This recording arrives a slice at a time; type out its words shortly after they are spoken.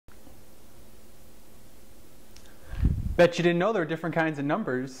Bet you didn't know there are different kinds of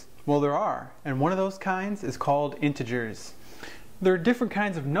numbers. Well, there are, and one of those kinds is called integers. There are different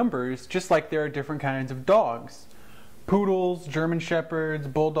kinds of numbers, just like there are different kinds of dogs. Poodles, German Shepherds,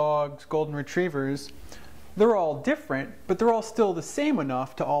 Bulldogs, Golden Retrievers, they're all different, but they're all still the same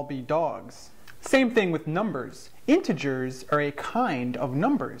enough to all be dogs. Same thing with numbers. Integers are a kind of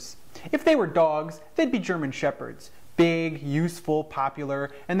numbers. If they were dogs, they'd be German Shepherds. Big, useful, popular,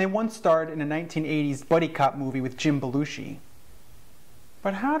 and they once starred in a 1980s buddy cop movie with Jim Belushi.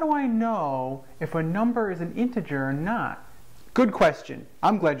 But how do I know if a number is an integer or not? Good question.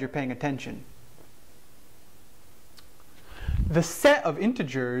 I'm glad you're paying attention. The set of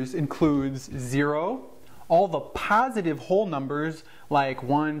integers includes 0, all the positive whole numbers like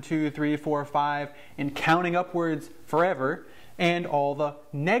 1, 2, 3, 4, 5, and counting upwards forever, and all the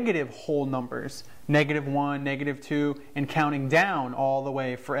negative whole numbers, -1, -2, and counting down all the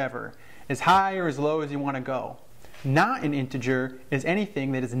way forever, as high or as low as you want to go. Not an integer is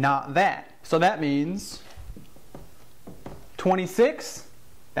anything that is not that. So that means 26,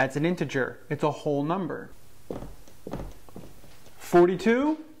 that's an integer. It's a whole number.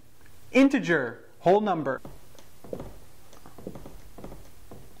 42, integer, whole number.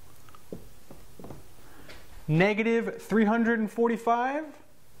 -345,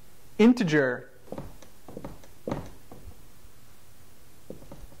 integer.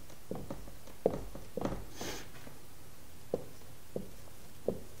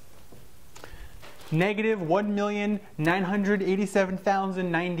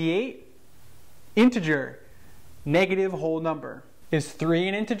 -1,987,098, integer, negative whole number. Is 3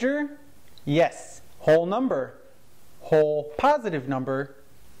 an integer? Yes, whole number. Whole positive number,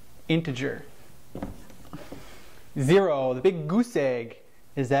 integer. 0, the big goose egg,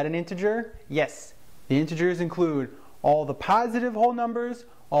 is that an integer? Yes, the integers include all the positive whole numbers,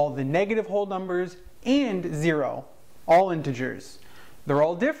 all the negative whole numbers, and 0, all integers. They're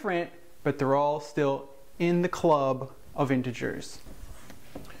all different, but they're all still in the club of integers.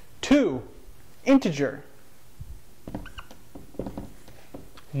 2, integer.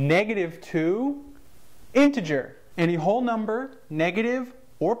 -2, integer. Any whole number, negative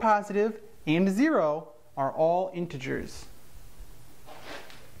or positive, and 0 are all integers.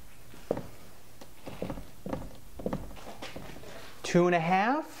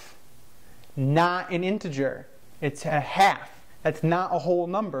 2.5, not an integer. It's a half. That's not a whole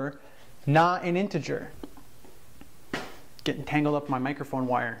number, not an integer. Getting tangled up in my microphone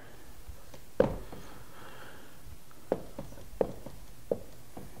wire.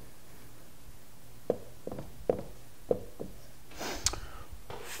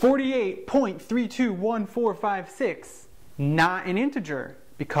 48.321456, not an integer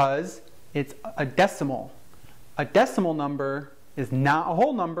because it's a decimal. A decimal number is not a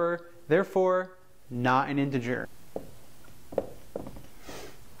whole number, therefore not an integer.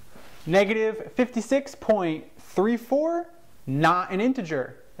 -56.34, not an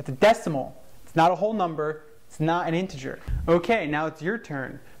integer. That's a decimal. It's not a whole number, it's not an integer. Okay, now it's your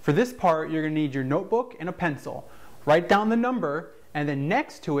turn. For this part, you're going to need your notebook and a pencil. Write down the number, and then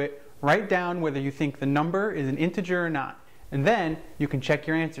next to it, write down whether you think the number is an integer or not. And then you can check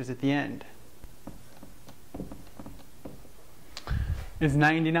your answers at the end. Is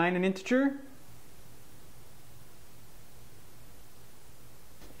 99 an integer?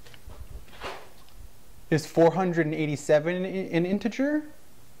 Is 487 an integer?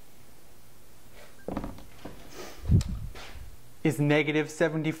 Is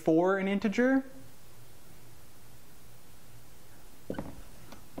 -74 an integer?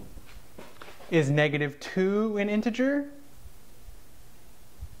 Is -2 an integer?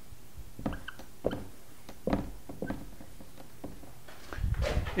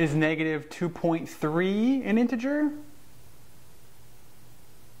 Is -2.3 an integer?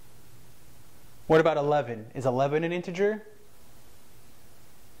 What about 11? Is 11 an integer?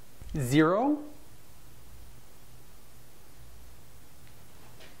 0?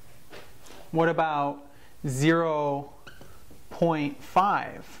 What about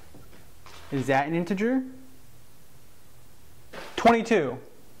 0.5? Is that an integer? 22.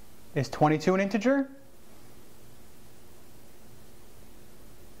 Is 22 an integer?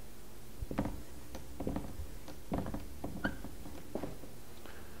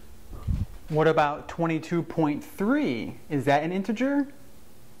 What about 22.3? Is that an integer?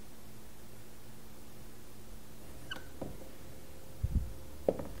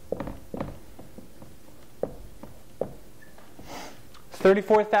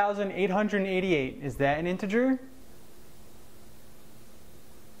 $34,888. Is that an integer?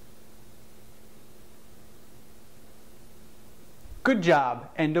 Good job.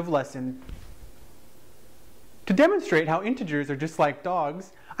 End of lesson. To demonstrate how integers are just like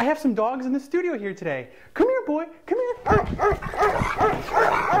dogs, I have some dogs in the studio here today. Come here, boy. Come here.